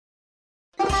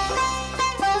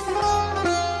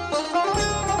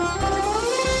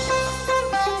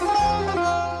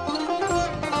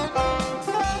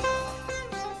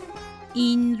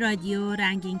این رادیو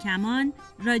رنگین کمان،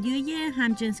 رادیوی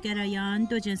همجنسگرایان،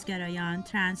 دوجنسگرایان،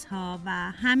 ترنس ها و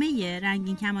همه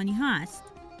رنگین کمانی ها است.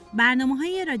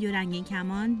 برنامه‌های رادیو رنگین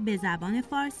کمان به زبان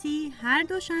فارسی هر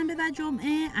دوشنبه و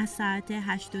جمعه از ساعت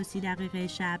 8:30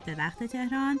 شب به وقت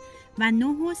تهران و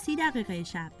 9:30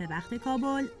 شب به وقت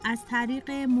کابل از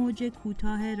طریق موج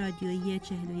کوتاه رادیویی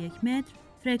 41 متر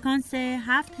فرکانس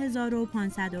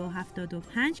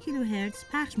 7575 کیلوهرتز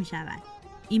پخش می شود.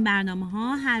 این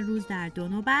برنامه‌ها هر روز در 2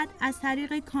 نوبت از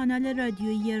طریق کانال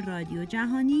رادیویی رادیو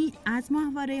جهانی از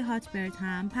ماهواره هاتبرد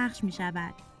هم پخش می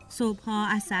شود. صبح‌ها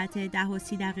از ساعت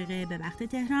 10:30 به وقت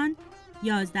تهران،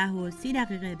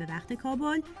 11:30 به وقت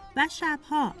کابل و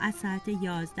شب‌ها از ساعت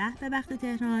 11 به وقت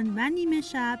تهران و نیمه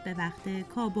شب به وقت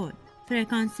کابل.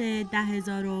 فرکانس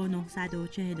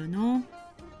 10949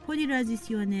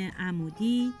 پولیرازیسیون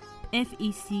عمودی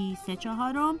FEC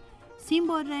 34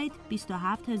 سیمبل ریت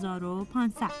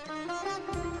 27500.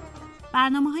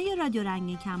 برنامه‌های رادیو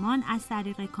رنگین کمان از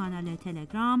طریق کانال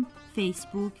تلگرام،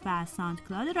 فیسبوک و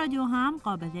ساندکلاد رادیو هم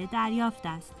قابل دریافت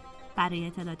است. برای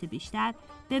اطلاعات بیشتر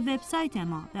به وبسایت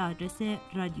ما به آدرس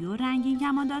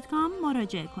radioranginkman.com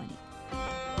مراجعه کنید.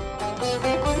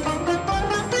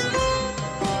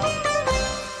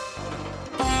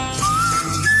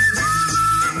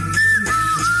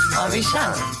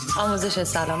 آویشن، آموزش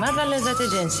سلامت و لذت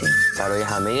جنسی برای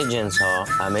همه جنس ها،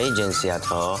 همه جنسیت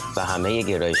ها و همه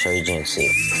گرایش های جنسی.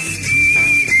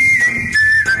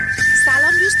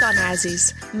 سلام دوستان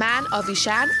عزیز، من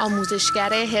آویشن،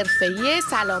 آموزشگر حرفه‌ای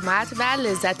سلامت و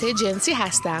لذت جنسی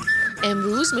هستم.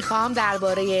 امروز میخوام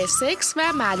درباره سکس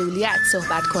و معلولیت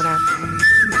صحبت کنم.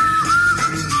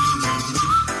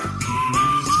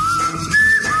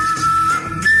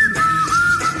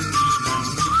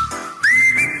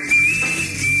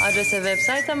 آدرس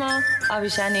وبسایت ما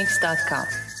avishanx.com.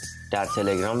 در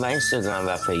تلگرام و اینستاگرام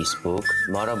و فیسبوک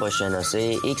ما را با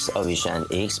شناسه X آویشن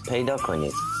X پیدا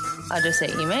کنید. آدرس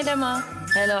ایمیل ما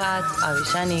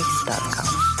hello@avishanx.com.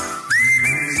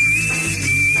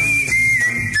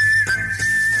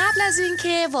 قبل از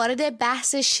اینکه وارد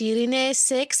بحث شیرین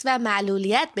سکس و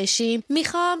معلولیت بشیم،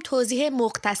 میخوام توضیح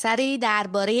مختصری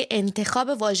درباره انتخاب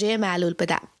واژه معلول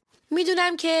بدم.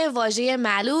 میدونم که واژه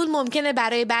معلول ممکنه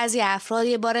برای بعضی افراد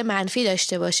یه بار منفی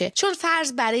داشته باشه، چون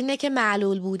فرض بر اینه که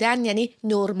معلول بودن یعنی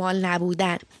نرمال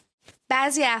نبودن.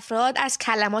 بعضی افراد از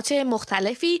کلمات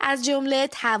مختلفی از جمله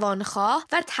توانخواه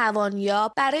و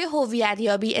توانیاب برای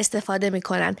هویت‌یابی استفاده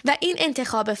میکنن و این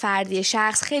انتخاب فردی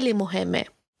شخص خیلی مهمه.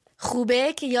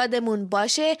 خوبه که یادمون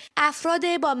باشه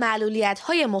افراد با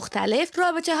معلولیت‌های مختلف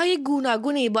رابطه‌های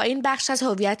گوناگونی با این بخش از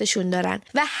هویتشون دارن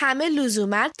و همه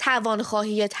لزوماً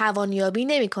توانخواهی یا توانیابی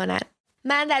نمی‌کنن.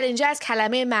 من در اینجا از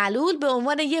کلمه معلول به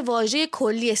عنوان یه واژه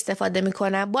کلی استفاده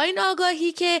می‌کنم، با این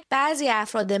آگاهی که بعضی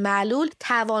افراد معلول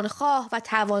توانخواه و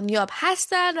توانیاب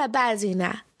هستن و بعضی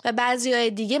نه. و بعضی‌های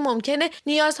دیگه ممکنه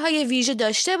نیازهای ویژه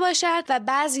داشته باشد و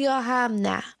بعضی‌ها هم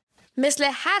نه. مثل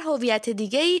هر هویت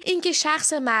دیگه‌ای این که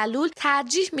شخص معلول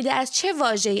ترجیح میده از چه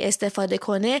واژه‌ای استفاده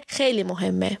کنه خیلی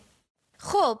مهمه.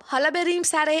 خب حالا بریم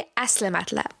سر اصل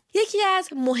مطلب. یکی از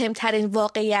مهمترین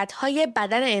واقعیت‌های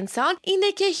بدن انسان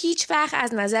اینه که هیچ وقت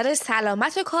از نظر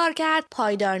سلامت کارکرد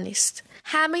پایدار نیست.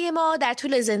 همه ما در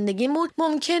طول زندگیمون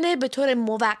ممکنه به طور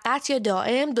موقت یا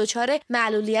دائم دچار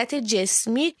معلولیت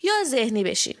جسمی یا ذهنی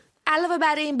بشیم. علاوه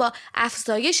بر این با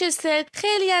افزایش سن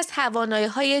خیلی از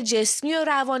توانایی‌های جسمی و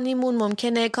روانیمون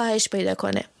ممکنه کاهش پیدا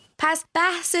کنه. پس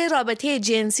بحث رابطه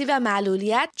جنسی و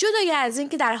معلولیت جدای از این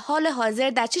که در حال حاضر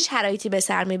در چه شرایطی به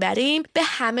سر میبریم به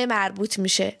همه مربوط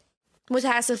میشه.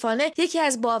 متاسفانه یکی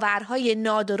از باورهای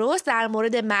نادرست در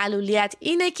مورد معلولیت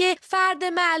اینه که فرد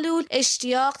معلول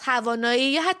اشتیاق،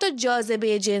 توانایی یا حتی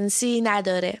جاذبه جنسی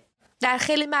نداره. در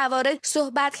خیلی موارد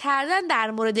صحبت کردن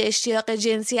در مورد اشتیاق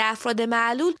جنسی افراد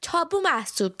معلول تابو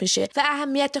محسوب میشه و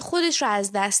اهمیت خودش رو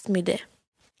از دست میده.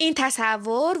 این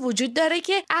تصور وجود داره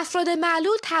که افراد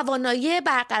معلول توانایی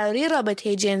برقراری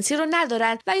رابطه جنسی رو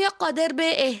ندارن و یا قادر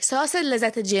به احساس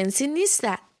لذت جنسی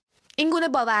نیستن. این گونه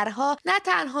باورها نه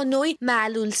تنها نوعی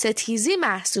معلول ستیزی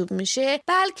محسوب میشه،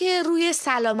 بلکه روی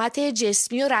سلامت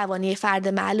جسمی و روانی فرد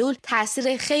معلول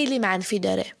تاثیر خیلی منفی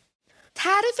داره.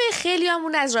 تعریف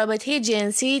خیلیامون از رابطه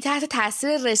جنسی تحت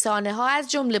تاثیر رسانه‌ها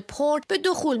از جمله پورن به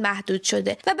دخول محدود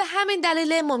شده و به همین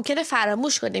دلیل ممکنه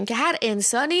فراموش کنیم که هر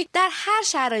انسانی در هر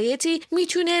شرایطی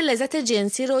میتونه لذت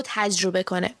جنسی رو تجربه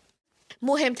کنه.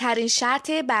 مهمترین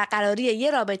شرط برقراری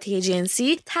یه رابطه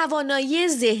جنسی توانایی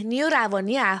ذهنی و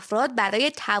روانی افراد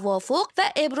برای توافق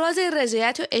و ابراز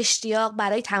رضایت و اشتیاق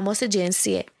برای تماس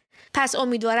جنسیه. پس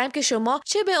امیدوارم که شما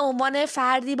چه به عنوان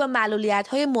فردی با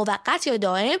معلولیت‌های موقت یا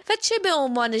دائم و چه به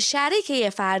عنوان شریک یه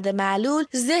فرد معلول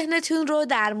ذهنتون رو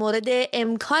در مورد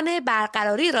امکان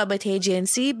برقراری رابطه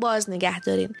جنسی باز نگه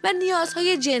دارین و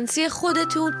نیازهای جنسی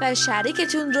خودتون و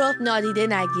شریکتون رو نادیده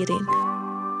نگیرین.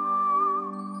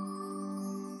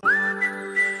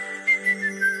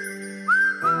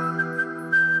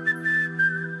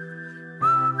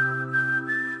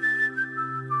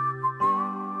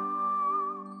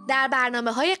 در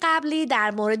برنامه‌های قبلی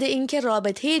در مورد اینکه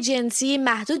رابطه جنسی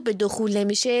محدود به دخول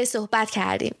نمیشه صحبت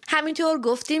کردیم. همینطور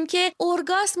گفتیم که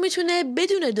اورگاسم میتونه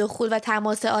بدون دخول و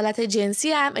تماس آلت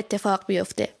جنسی هم اتفاق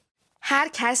بیفته. هر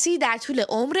کسی در طول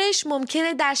عمرش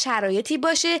ممکنه در شرایطی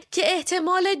باشه که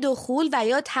احتمال دخول و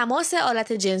یا تماس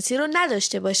آلت جنسی رو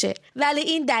نداشته باشه، ولی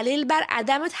این دلیل بر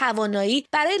عدم توانایی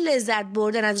برای لذت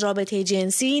بردن از رابطه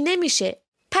جنسی نمیشه.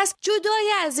 پس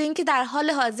جدای از این که در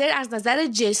حال حاضر از نظر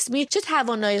جسمی چه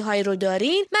توانایی‌هایی رو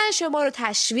دارین، من شما رو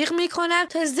تشویق می‌کنم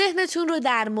تا ذهنتون رو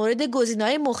در مورد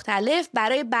گزینه‌های مختلف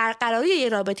برای برقراری یه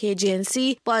رابطه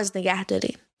جنسی باز نگه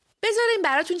دارین. بذارین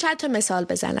براتون چند تا مثال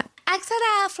بزنم. اکثر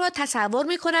افراد تصور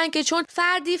میکنن که چون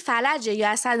فردی فلجه یا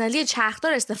از صندلی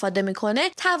چرخدار استفاده میکنه،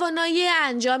 توانایی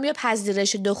انجام یا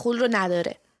پذیرش دخول رو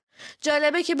نداره.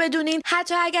 جالبه که بدونین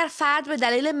حتی اگر فرد به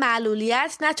دلیل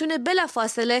معلولیت نتونه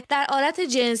بلافاصله در آلت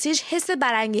جنسیش حس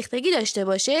برانگیختگی داشته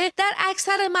باشه، در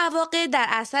اکثر مواقع در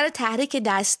اثر تحریک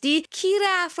دستی کیر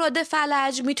افراد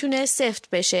فلج میتونه سفت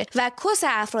بشه و کس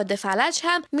افراد فلج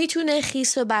هم میتونه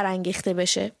خیس و برانگیخته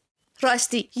بشه.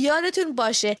 راستی یادتون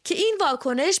باشه که این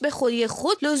واکنش به خودی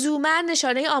خود لزوما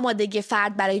نشانه آمادگی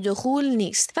فرد برای دخول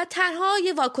نیست و تنها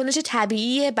یه واکنش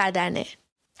طبیعی بدنه.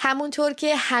 همونطور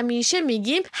که همیشه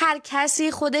میگیم هر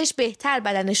کسی خودش بهتر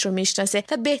بدنش رو میشناسه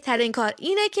و بهترین کار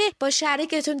اینه که با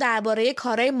شریکتون درباره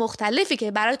کارهای مختلفی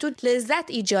که براتون لذت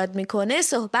ایجاد میکنه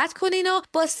صحبت کنین و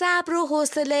با صبر و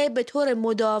حوصله به طور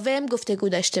مداوم گفتگو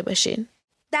داشته باشین.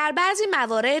 در بعضی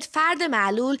موارد فرد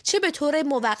معلول چه به طور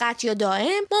موقت یا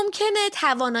دائم ممکنه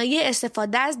توانایی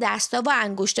استفاده از دستا و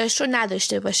انگشتاش رو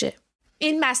نداشته باشه.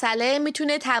 این مسئله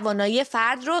میتونه توانایی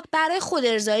فرد رو برای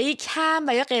خودارضایی کم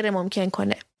و یا غیر ممکن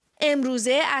کنه.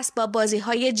 امروزه اسباب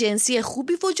بازی‌های جنسی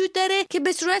خوبی وجود داره که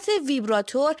به صورت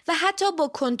ویبراتور و حتی با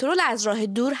کنترل از راه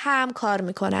دور هم کار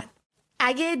میکنن.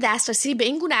 اگه دسترسی به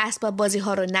این گونه اسباب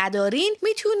بازی‌ها رو ندارین،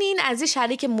 میتونین از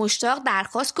شریک مشتاق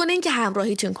درخواست کنین که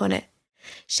همراهیتون کنه.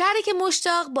 شریک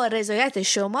مشتاق با رضایت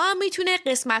شما میتونه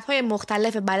قسمت‌های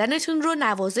مختلف بدنتون رو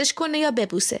نوازش کنه یا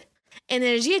ببوسه.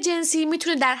 انرژی جنسی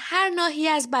میتونه در هر ناحیه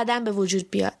از بدن به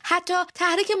وجود بیاد. حتی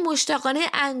تحریک مشتاقانه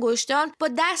انگشتان با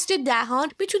دست یا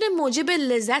دهان میتونه موجب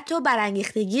لذت و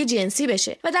برانگیختگی جنسی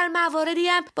بشه و در مواردی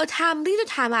هم با تمرین و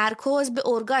تمرکز به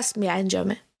ارگاسم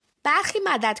میانجامه. برخی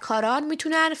مددکاران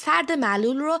میتونن فرد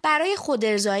معلول رو برای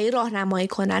خودارضایی راهنمایی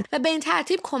کنن و به این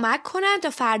ترتیب کمک کنن تا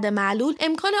فرد معلول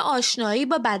امکان آشنایی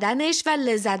با بدنش و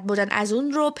لذت بردن از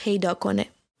اون رو پیدا کنه.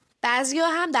 بعضیا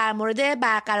هم در مورد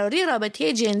برقراری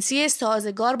رابطه جنسی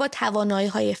سازگار با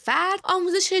توانایی‌های فرد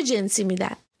آموزش جنسی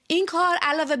میدن. این کار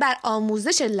علاوه بر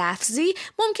آموزش لفظی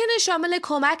ممکنه شامل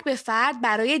کمک به فرد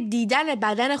برای دیدن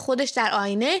بدن خودش در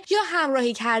آینه یا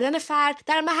همراهی کردن فرد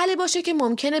در محلی باشه که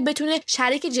ممکنه بتونه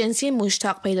شریک جنسی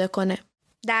مشتاق پیدا کنه.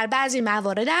 در بعضی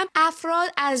موارد هم افراد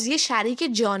از یه شریک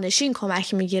جانشین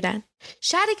کمک میگیرن.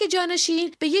 شریک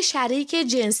جانشین به یه شریک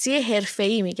جنسی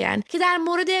حرفه‌ای میگن که در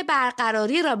مورد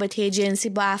برقراری رابطه جنسی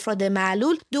با افراد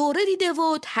معلول دوره دیده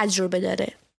و تجربه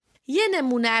داره. یه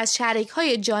نمونه از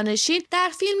شریک‌های جانشین در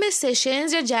فیلم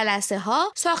سشنز یا جلسه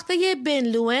ها ساخته بن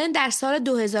لوئن در سال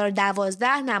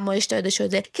 2012 نمایش داده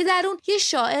شده که در اون یه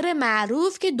شاعر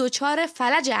معروف که دچار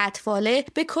فلج اطفاله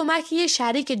به کمک یه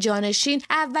شریک جانشین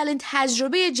اولین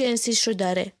تجربه جنسیش رو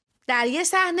داره. در یه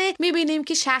صحنه می‌بینیم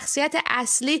که شخصیت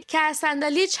اصلی که از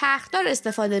صندلی چرخدار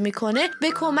استفاده می‌کنه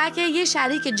به کمک یه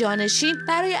شریک جانشین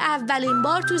برای اولین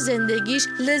بار تو زندگیش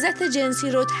لذت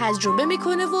جنسی رو تجربه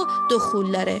می‌کنه و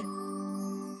دخول داره.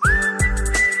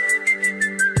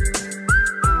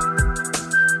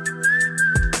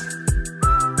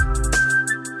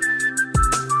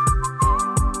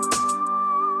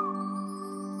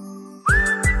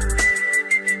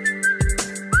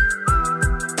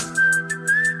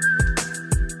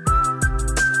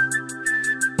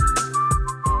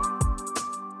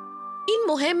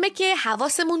 مهمه که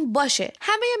حواسمون باشه.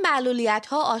 همه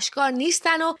معلولیت‌ها آشکار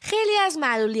نیستن و خیلی از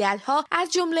معلولیت‌ها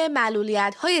از جمله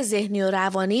معلولیت‌های ذهنی و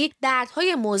روانی،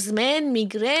 دردهای مزمن،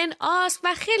 میگرن، آسم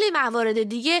و خیلی موارد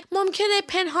دیگه ممکنه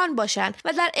پنهان باشن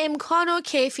و در امکان و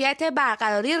کیفیت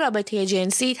برقراری رابطه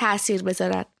جنسی تأثیر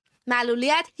بذارن.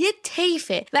 معلولیت یه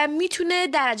طیفه و میتونه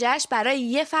درجهش برای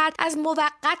یه فرد از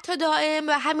موقت تا دائم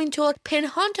و همینطور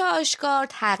پنهان تا آشکار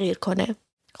تغییر کنه.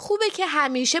 خوبه که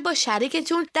همیشه با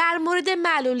شریکتون در مورد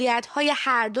معلولیت‌های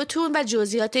هر دوتون و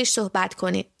جزئیاتش صحبت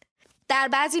کنید. در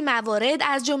بعضی موارد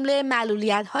از جمله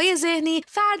معلولیت‌های ذهنی،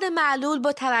 فرد معلول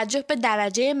با توجه به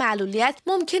درجه معلولیت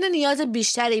ممکنه نیاز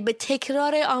بیشتری به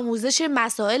تکرار آموزش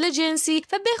مسائل جنسی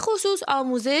و به خصوص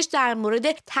آموزش در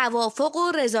مورد توافق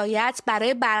و رضایت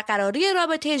برای برقراری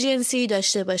رابطه جنسی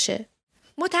داشته باشه.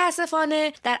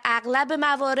 متاسفانه در اغلب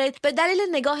موارد به دلیل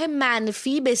نگاه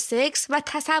منفی به سکس و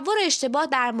تصور اشتباه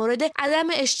در مورد عدم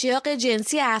اشتیاق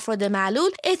جنسی افراد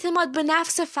معلول، اعتماد به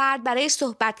نفس فرد برای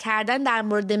صحبت کردن در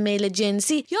مورد میل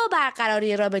جنسی یا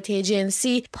برقراری رابطه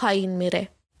جنسی پایین میره.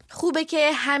 خوبه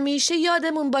که همیشه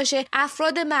یادمون باشه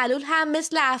افراد معلول هم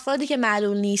مثل افرادی که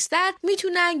معلول نیستن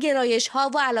میتونن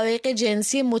گرایش‌ها و علایق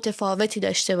جنسی متفاوتی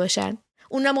داشته باشن.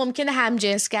 اونا ممکنه هم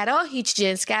جنسگرا، هیچ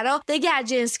جنسگرا، دگر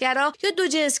جنسگرا یا دو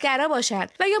جنسگرا باشن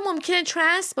و یا ممکنه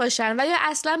ترنس باشن و یا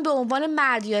اصلا به عنوان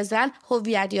مرد یا زن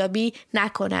هویت یابی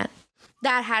نکنن.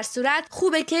 در هر صورت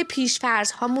خوبه که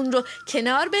پیش‌فرض هامون رو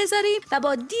کنار بذاریم و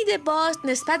با دید باز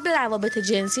نسبت به روابط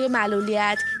جنسی و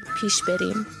معلولیت پیش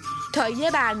بریم. تا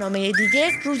یه برنامه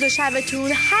دیگه، روز و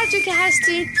شبتون هر جا که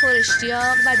هستید پر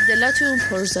اشتیاق و دلاتون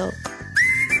پرذوق.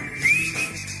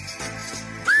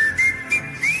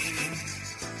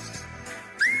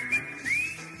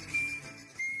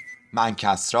 من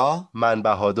کسرا. من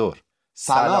بهادر.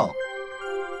 سلام.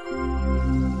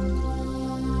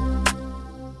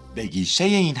 به گیشه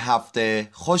این هفته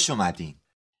خوش اومدین.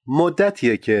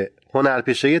 مدتیه که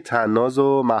هنرپیشه طناز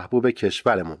و محبوب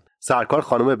کشورمون سرکار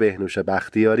خانم بهنوش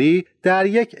بختیاری در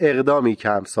یک اقدامی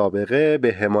کم سابقه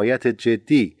به حمایت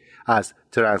جدی از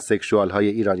ترنسکشوال های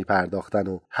ایرانی پرداختن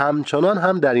و همچنان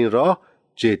هم در این راه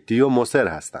جدی و مصر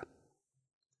هستند.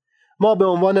 ما به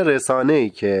عنوان رسانه‌ای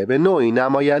که به نوعی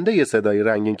نماینده صدای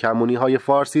رنگین کمونی های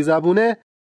فارسی زبونه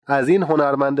از این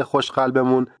هنرمند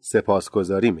خوشقلبمون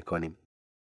سپاسگزاری میکنیم.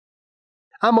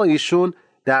 اما ایشون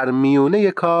در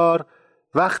میونه کار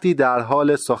وقتی در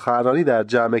حال سخنرانی در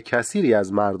جمع کثیری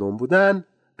از مردم بودن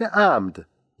به عمد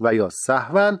و یا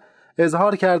سهواً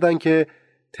اظهار کردند که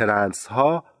ترنس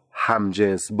ها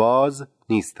همجنس باز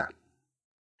نیستند.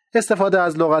 استفاده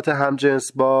از لغت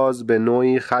همجنس باز به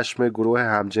نوعی خشم گروه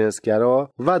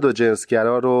همجنسگرا و دو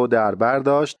جنسگرا رو در بر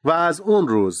داشت و از اون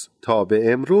روز تا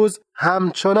به امروز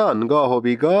همچنان گاه و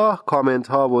بیگاه کامنت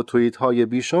ها و توییت های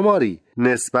بیشماری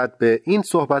نسبت به این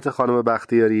صحبت خانم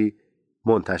بختیاری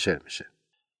منتشر میشه.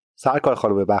 سرکار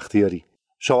خانم بختیاری،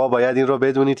 شما باید این رو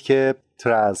بدونید که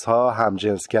ترنس ها،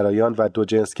 همجنسگرایان و دو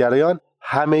جنسگرایان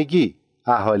همگی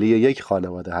اهالی یک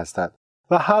خانواده هستند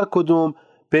و هر کدوم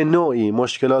به نوعی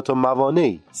مشکلات و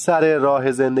موانعی سر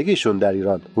راه زندگیشون در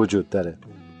ایران وجود داره.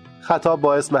 خطاب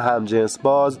با اسم همجنس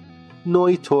باز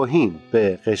نوعی توهین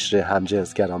به قشر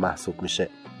همجنسگرا محسوب میشه.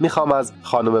 میخوام از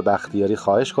خانم بختیاری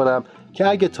خواهش کنم که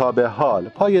اگه تا به حال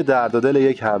پای درد و دل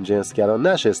یک همجنسگرا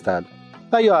نشستن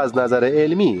و یا از نظر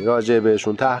علمی راجع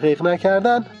بهشون تحقیق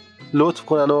نکردن، لطف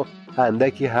کنن و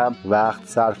اندکی هم وقت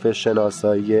صرف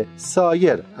شناسایی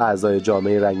سایر اعضای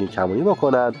جامعه رنگین کمونی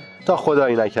بکنن تا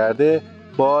خدایی نکرده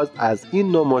باز از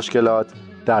این نوع مشکلات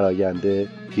در آینده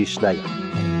پیش نیاد.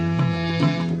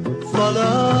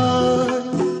 فلک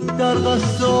در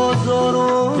قصد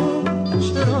آزارم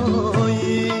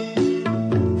چرایی،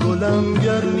 گلم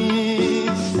گر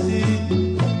نیستی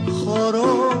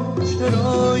خارم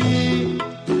چرایی،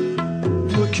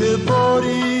 تو که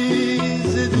باری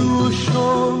ز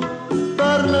دوشم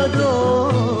بر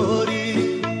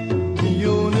نداری،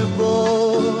 میون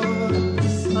بار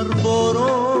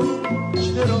سربارم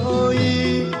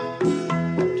چرایی،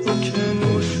 تو که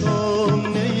نوشم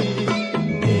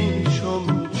نیشم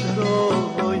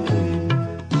چرایی،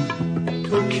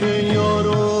 تو که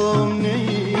یارم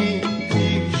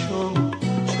نیشم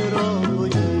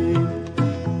چرایی،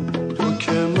 تو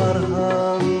که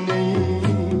مرهم نی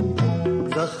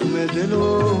زخم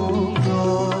دلم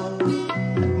را،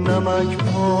 نمک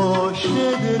پاش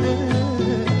دل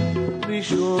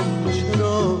ریشم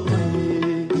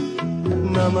چرایی،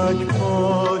 نمک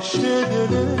پاش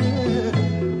دل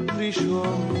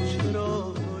ریشم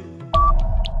چرایی.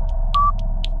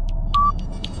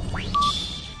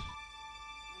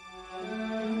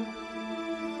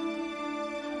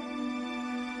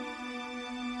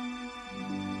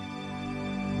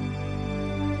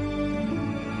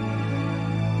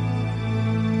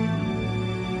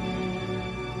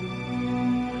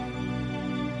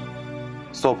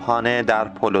 صبحانه در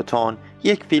پلوتون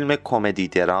یک فیلم کمدی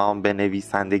درام به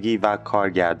نویسندگی و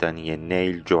کارگردانی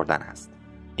نیل جردن است.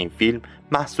 این فیلم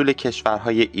محصول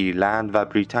کشورهای ایرلند و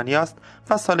بریتانیا است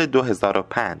و سال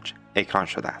 2005 اکران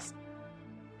شده است.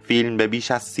 فیلم به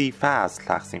بیش از 30 فصل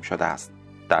تقسیم شده است.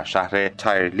 در شهر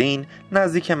تایرلین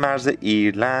نزدیک مرز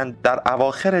ایرلند در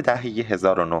اواخر دهه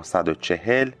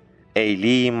 1940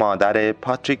 ایلی مادر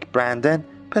پاتریک برندن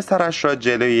پسرش را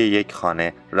جلوی یک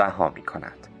خانه رها می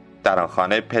کند. در آن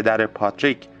خانه پدر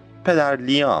پاتریک، پدر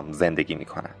لیام زندگی می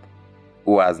کند.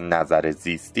 او از نظر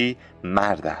زیستی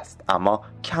مرد است، اما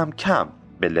کم کم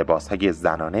به لباسهای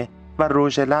زنانه و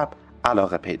رژ لب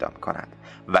علاقه پیدا می کند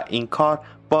و این کار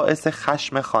باعث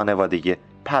خشم خانواده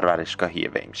پرورشگاهی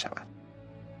وی می شود.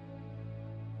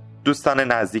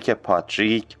 دوستان نزدیک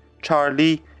پاتریک،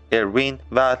 چارلی، اروین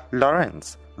و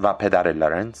لارنس و پدر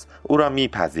لارنس او را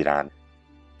میپذیرند.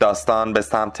 داستان به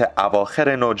سمت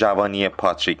اواخر نوجوانی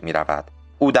پاتریک می رود.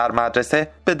 او در مدرسه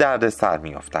به درد سر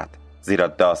می افتد، زیرا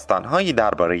داستانهایی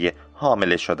درباره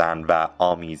حامله شدن و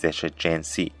آمیزش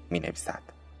جنسی می نویسد.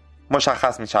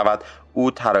 مشخص می شود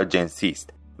او تراجنسی است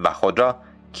و خود را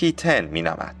کیتن می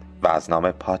نامد و از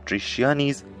نام پاتریشیا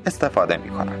نیز استفاده می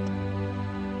کند.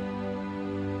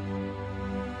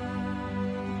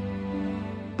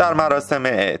 در مراسم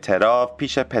اعتراف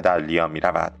پیش پدر لیام می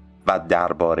رود و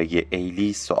درباره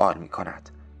ایلی سوال می کند،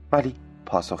 ولی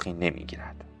پاسخی نمی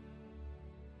گیرد.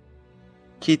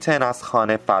 کیتن از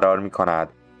خانه فرار می کند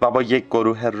و با یک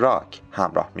گروه راک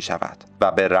همراه می شود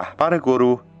و به رهبر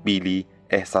گروه بیلی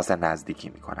احساس نزدیکی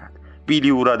می کند. بیلی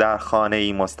او را در خانه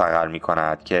ای مستقر می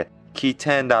کند که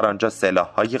کیتن در آنجا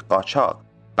سلاح‌های قاچاق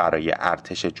برای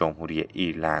ارتش جمهوری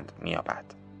ایرلند می یابد.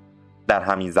 در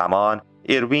همین زمان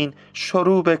اروین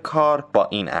شروع به کار با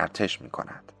این ارتش می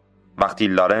کند. وقتی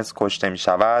لارنس کشته می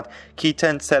شود،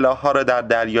 کیتن سلاح‌ها را در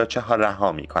دریاچه ها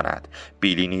رها می کند.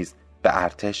 بیلی نیز به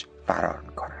ارتش فرار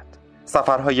می کند.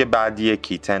 سفرهای بعدی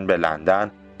کیتن به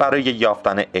لندن برای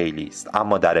یافتن ایلی است،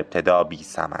 اما در ابتدا بی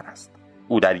ثمر است.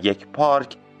 او در یک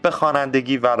پارک به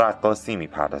خوانندگی و رقاصی می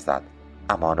پردازد،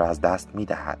 اما آن را از دست می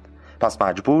دهد. پس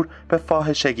مجبور به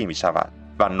فاحشگی می شود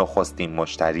و نخستین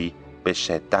مشتری به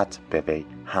شدت به وی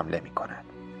حمله می کند.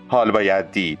 حال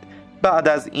باید دید بعد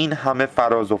از این همه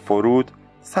فراز و فرود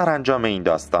سرانجام این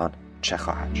داستان چه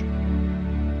خواهد شد.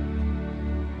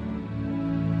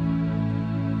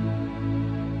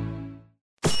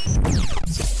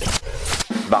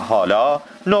 و حالا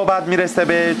نوبت میرسه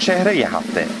به چهره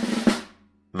هفته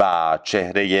و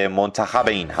چهره منتخب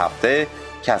این هفته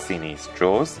کسی نیست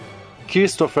جز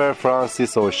کریستوفر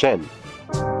فرانسیس اوشن.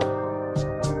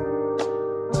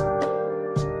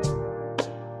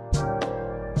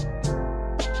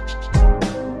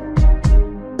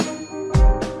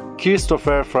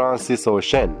 کریستوفر فرانسیس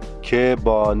اوشن که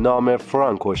با نام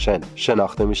فرانک اوشن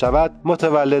شناخته می شود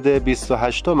متولد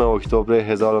 28 اکتبر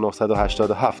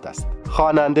 1987 است.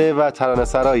 خواننده و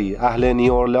ترانه‌سرایی اهل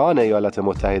نیورلئان ایالات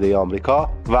متحده آمریکا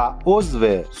و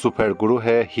عضو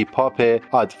سوپرگروه هیپ هاپ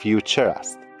آد فیوچر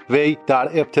است. وی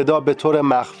در ابتدا به طور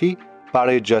مخفی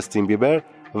برای جاستین بیبر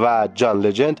و جان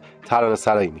لجند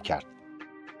ترانه‌سرایی می‌کرد.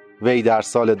 وی در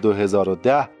سال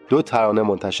 2010 2 ترانه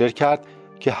منتشر کرد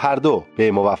که هر دو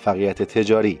به موفقیت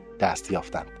تجاری دست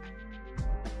یافتند.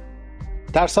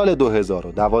 در سال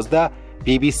 2012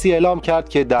 BBC اعلام کرد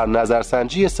که در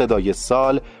نظرسنجی صدای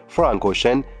سال فرانک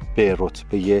اوشن به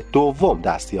رتبه 2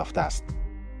 دست یافته است.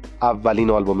 اولین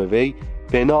آلبوم وی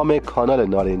به نام کانال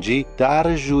نارنجی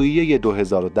در ژوئیه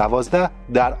 2012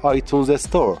 در آیتونز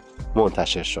استور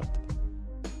منتشر شد.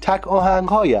 تک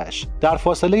آهنگهایش در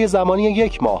فاصله زمانی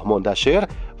 1 ماه منتشر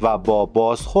و با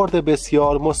بازخورد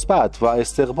بسیار مثبت و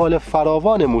استقبال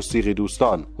فراوان موسیقی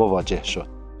دوستان مواجه شد.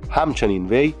 همچنین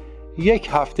وی 1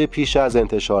 هفته پیش از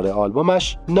انتشار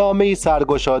آلبومش نامه‌ای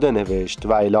سرگشاده نوشت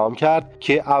و اعلام کرد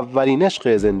که اولین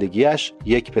عشق زندگیش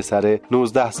یک پسر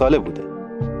 19 ساله بوده.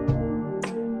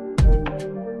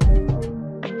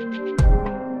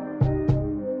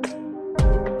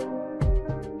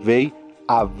 وی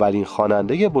اولین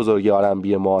خواننده بزرگ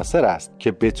آرنبی معاصر است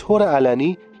که به طور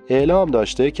علنی اعلام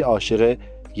داشته که عاشق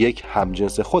یک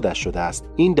همجنس خودش شده است.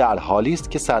 این در حالی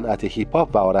است که صنعت هیپ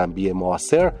هاپ و آرنبی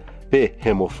معاصر به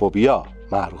هموفوبیا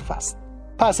معروف است.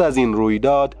 پس از این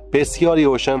رویداد بسیاری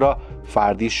اوشن را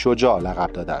فردی شجاع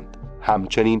لقب دادند.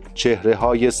 همچنین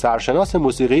چهره‌های سرشناس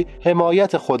موسیقی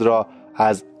حمایت خود را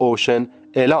از اوشن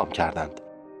اعلام کردند.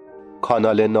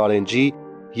 کانال نارنجی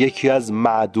یکی از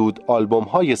معدود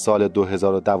آلبوم‌های سال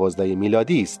 2012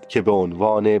 میلادی است که به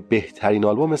عنوان بهترین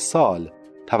آلبوم سال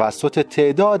توسط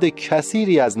تعداد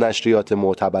کثیری از نشریات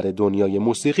معتبر دنیای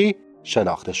موسیقی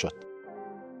شناخته شد.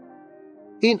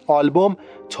 این آلبوم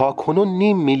تاکنون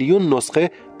 500,000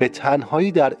 نسخه به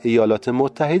تنهایی در ایالات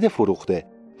متحده فروخته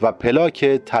و پلاک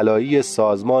طلایی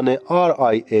سازمان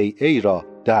RIAA را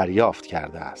دریافت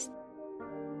کرده است.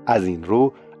 از این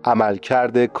رو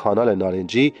عملکرد کانال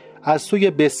نارنجی از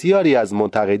سوی بسیاری از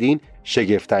منتقدین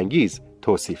شگفت‌انگیز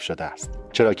توصیف شده است،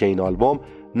 چرا که این آلبوم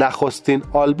نخستین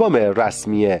آلبوم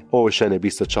رسمی اوشن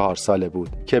 24 ساله بود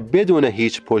که بدون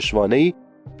هیچ پشتوانه‌ای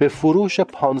به فروش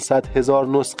 500,000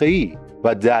 نسخه‌ای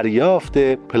و دریافت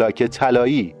پلاک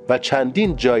طلایی و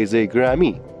چندین جایزه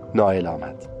گرمی نائل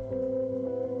آمد.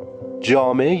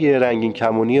 جامعه رنگین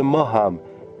کمانی ما هم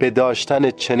به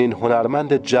داشتن چنین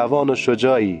هنرمند جوان و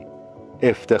شجاعی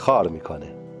افتخار میکنه.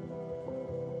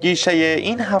 گیشه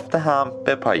این هفته هم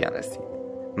به پایان رسید.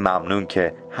 ممنون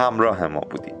که همراه ما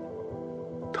بودید.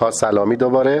 تا سلامی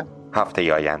دوباره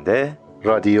هفته آینده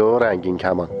رادیو رنگین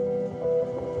کمان.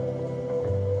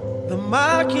 The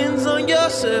markings on your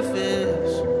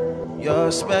surface, your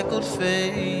speckled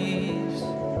face,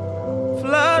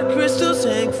 flood crystals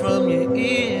hang from your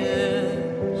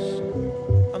ears.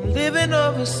 I'm living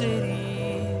over city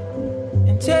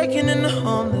and taking in the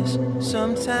homeless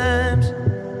sometimes.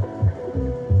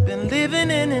 Been living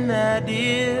in an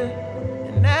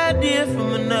idea from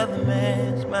another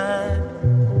man's mind.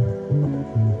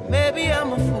 Maybe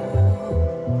I'm a fool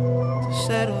to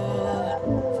settle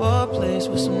for a place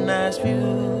with some nice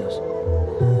views.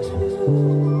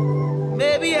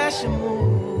 Maybe I should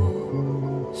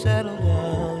move, settle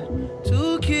down.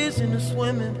 2 kids in a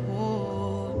swimming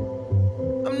pool.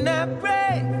 I'm not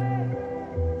brave.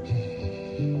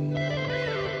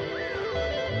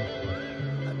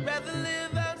 I'd rather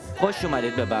live outside. خوش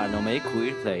اومدید به برنامه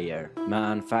کویر پلیر.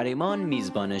 من فریمان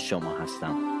میزبان شما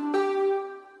هستم.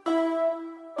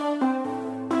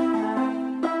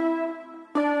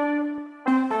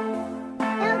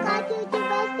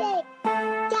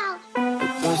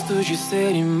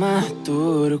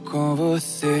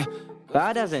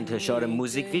 بعد از انتشار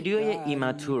موزیک ویدیوی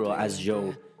ایماتورو از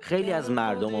جو، خیلی از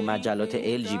مردم و مجلات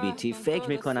LGBT فکر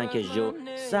میکنن که جو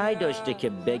سعی داشته که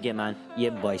بگه من یه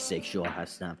بایسکشوال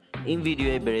هستم. این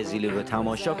ویدیوی برزیلی رو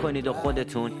تماشا کنید و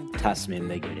خودتون تصمیم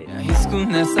بگیرید.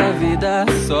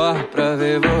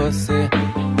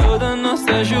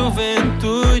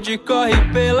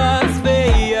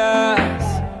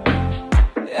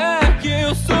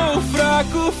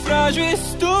 Frágil,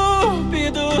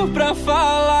 estúpido pra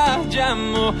falar de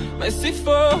amor. Mas se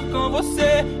for com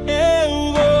você, eu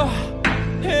vou.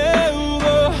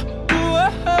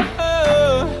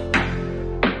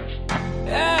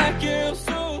 É que eu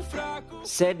sou fraco.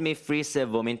 Set Me Free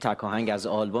سومین تکاهنگ از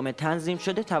آلبوم تنظیم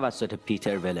شده توسط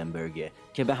پیتر ولنبرگ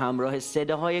که به همراه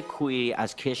صداهای کویری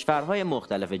از کشورهای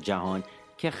مختلف جهان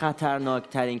که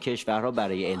خطرناکترین کشورها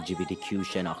برای LGBTQ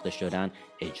شناخته شدن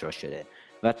اجرا شده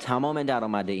و تمام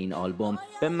درآمد این آلبوم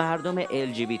به مردم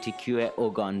LGBTQ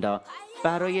اوگاندا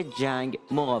برای جنگ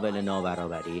مقابل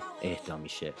نابرابری اهدا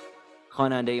میشه.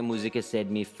 خواننده موزیک Set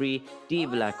Me Free دی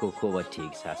بلک و کووا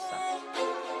تیگز هستن.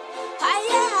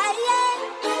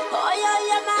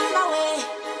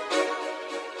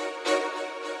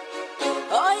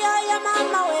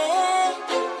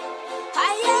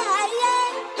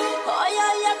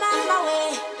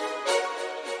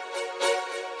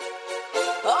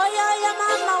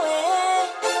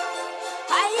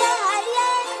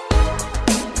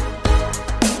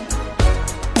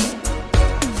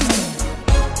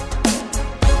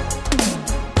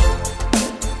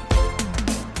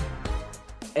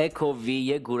 اکووی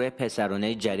یه گروه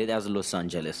پسرانه جدید از لس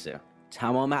آنجلسه.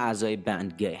 تمام اعضای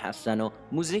بند گی هستن و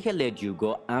موزیک لت یو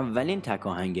گو اولین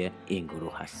تکاهنگ این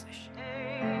گروه هستش.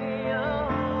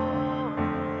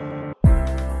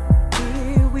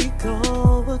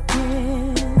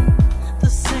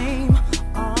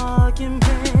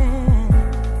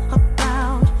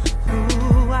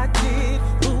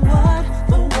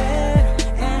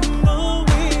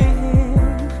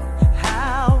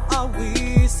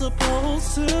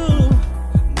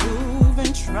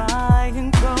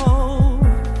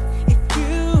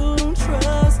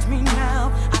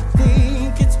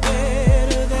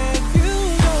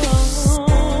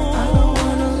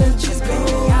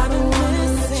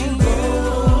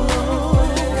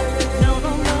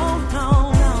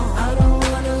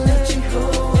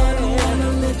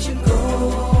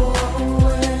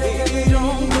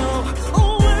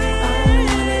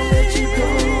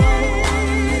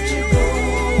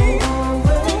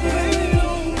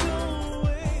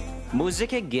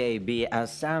 موزیک گی بی از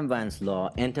سم ونسلا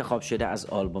انتخاب شده از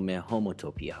آلبوم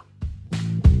هوموتوپیا.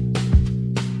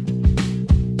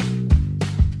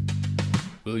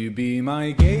 Will you be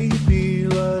my gay bee,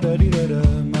 la da dee da da,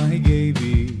 my gay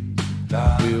bee?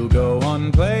 We'll go on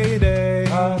play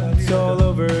dates all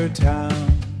over town.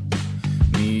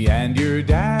 Me and your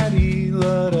daddy,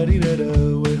 la da dee da da,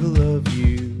 will love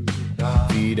you.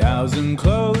 Feed out house and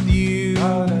clothe you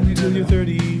till you're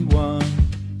 31.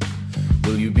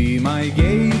 Will you be my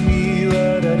baby,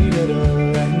 la-da-dee-da-da,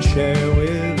 and share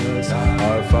with us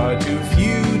our far too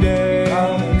few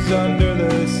days under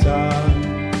the sun?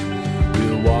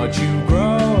 We'll watch you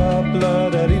grow up,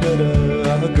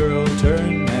 la-da-dee-da-da, a girl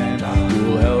turn man.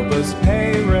 You'll help us pay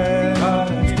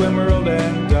rent when we're old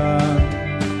and done.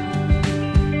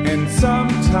 And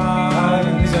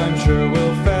sometimes I'm sure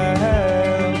we'll fail,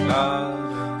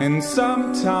 and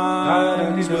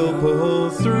sometimes we'll pull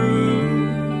through.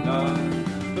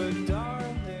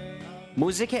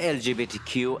 موزیک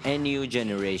LGBTQ A New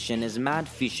Generation is Mad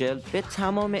Fischel به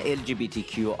تمام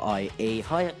LGBTQIA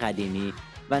های قدیمی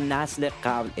و نسل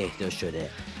قبل اهدا شده.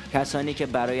 کسانی که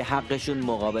برای حقشون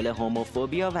مقابل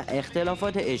هوموفوبیا و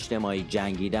اختلافات اجتماعی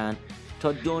جنگیدن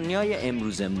تا دنیای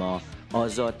امروز ما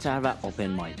آزادتر و اوپن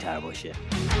مایندتر باشه.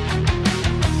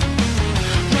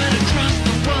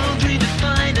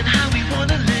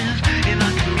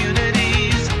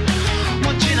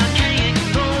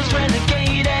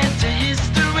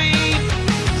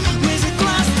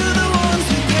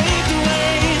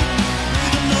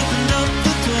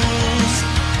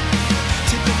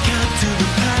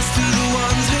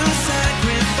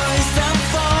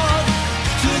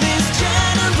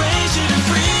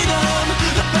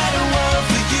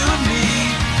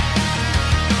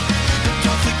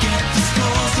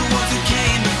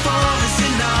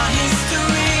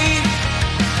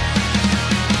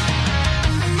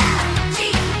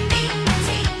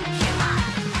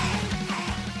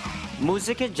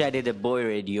 موزیک جدید بوی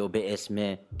رادیو به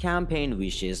اسم کمپین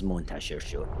ویشز منتشر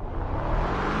شد.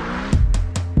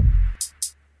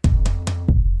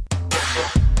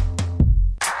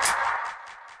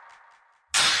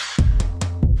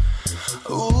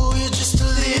 Ooh, you're just a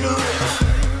little rough.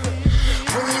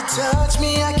 When you touch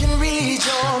me, I can read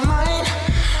your mind.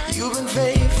 You've been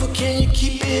faithful, can you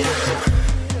keep it up?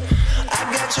 I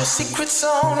got your secrets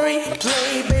on replay,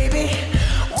 baby.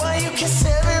 Why you kiss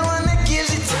everyone that gives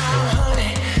you time,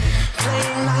 honey?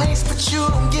 Playing nice, but you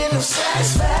don't get no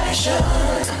satisfaction.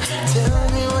 Tell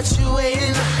me what you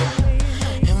waiting on,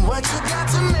 and what you got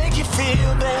to make you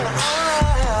feel better.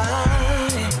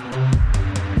 Alright.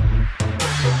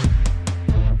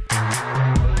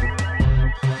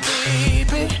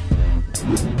 Baby.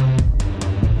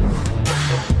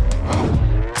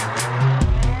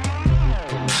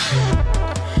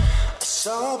 I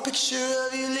saw a picture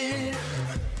of you living.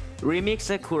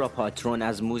 ریمیکس کوراپاترون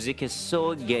از موزیک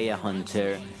سو گی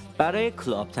هانتر برای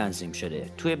کلاب تنظیم شده.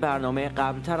 توی برنامه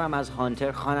قبلتر هم از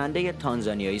هانتر خواننده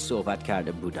تانزانیایی صحبت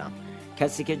کرده بودم.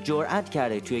 کسی که جرأت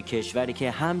کرده توی کشوری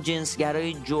که هم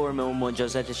جنسگرای جرمه و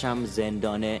مجازاتش هم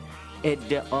زندانه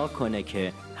ادعا کنه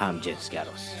که هم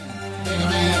جنسگراست.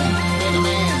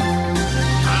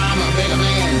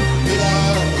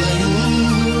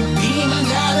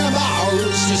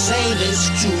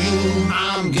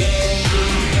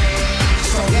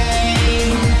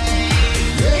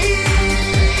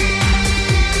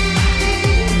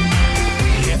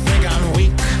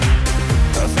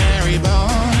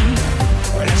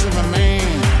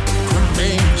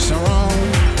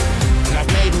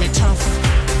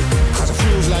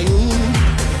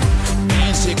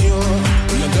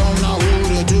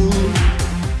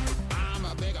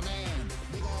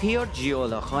 پیور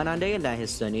جیولا خواننده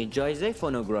لهستانی جایزه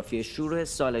فونوگرافی شروع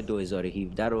سال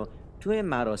 2017 رو توی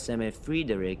مراسم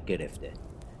فریدریک گرفته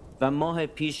و ماه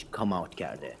پیش کام اوت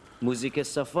کرده. موزیک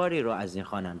سفاری رو از این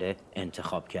خواننده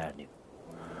انتخاب کردیم.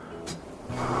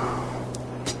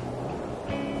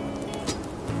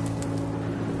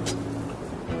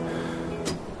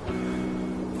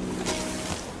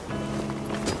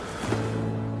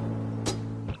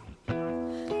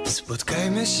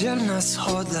 Spotkajmy się na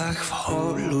schodach w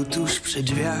holu tuż przy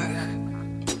drzwiach,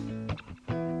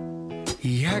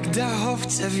 jak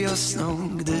dachowce wiosną,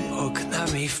 gdy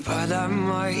oknami wpada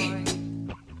maj.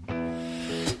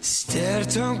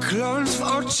 Stertą klątw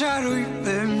oczaruj,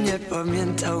 bym nie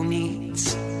pamiętał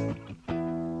nic.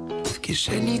 W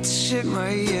kieszeni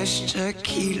trzymaj jeszcze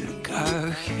kilka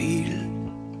chwil.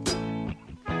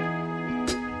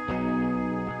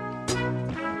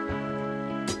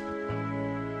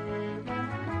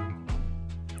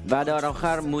 و در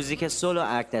آخر موزیک سولو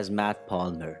اکت از مت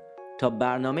پالمر. تا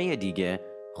برنامه دیگه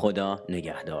خدا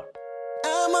نگهدار.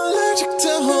 I'm allergic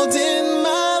to holding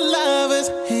my lover's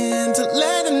hand, to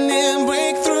letting him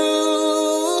break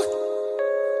through.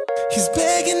 He's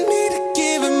begging me to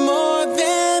give him more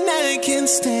than I can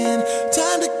stand.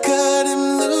 Time to cut him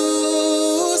loose.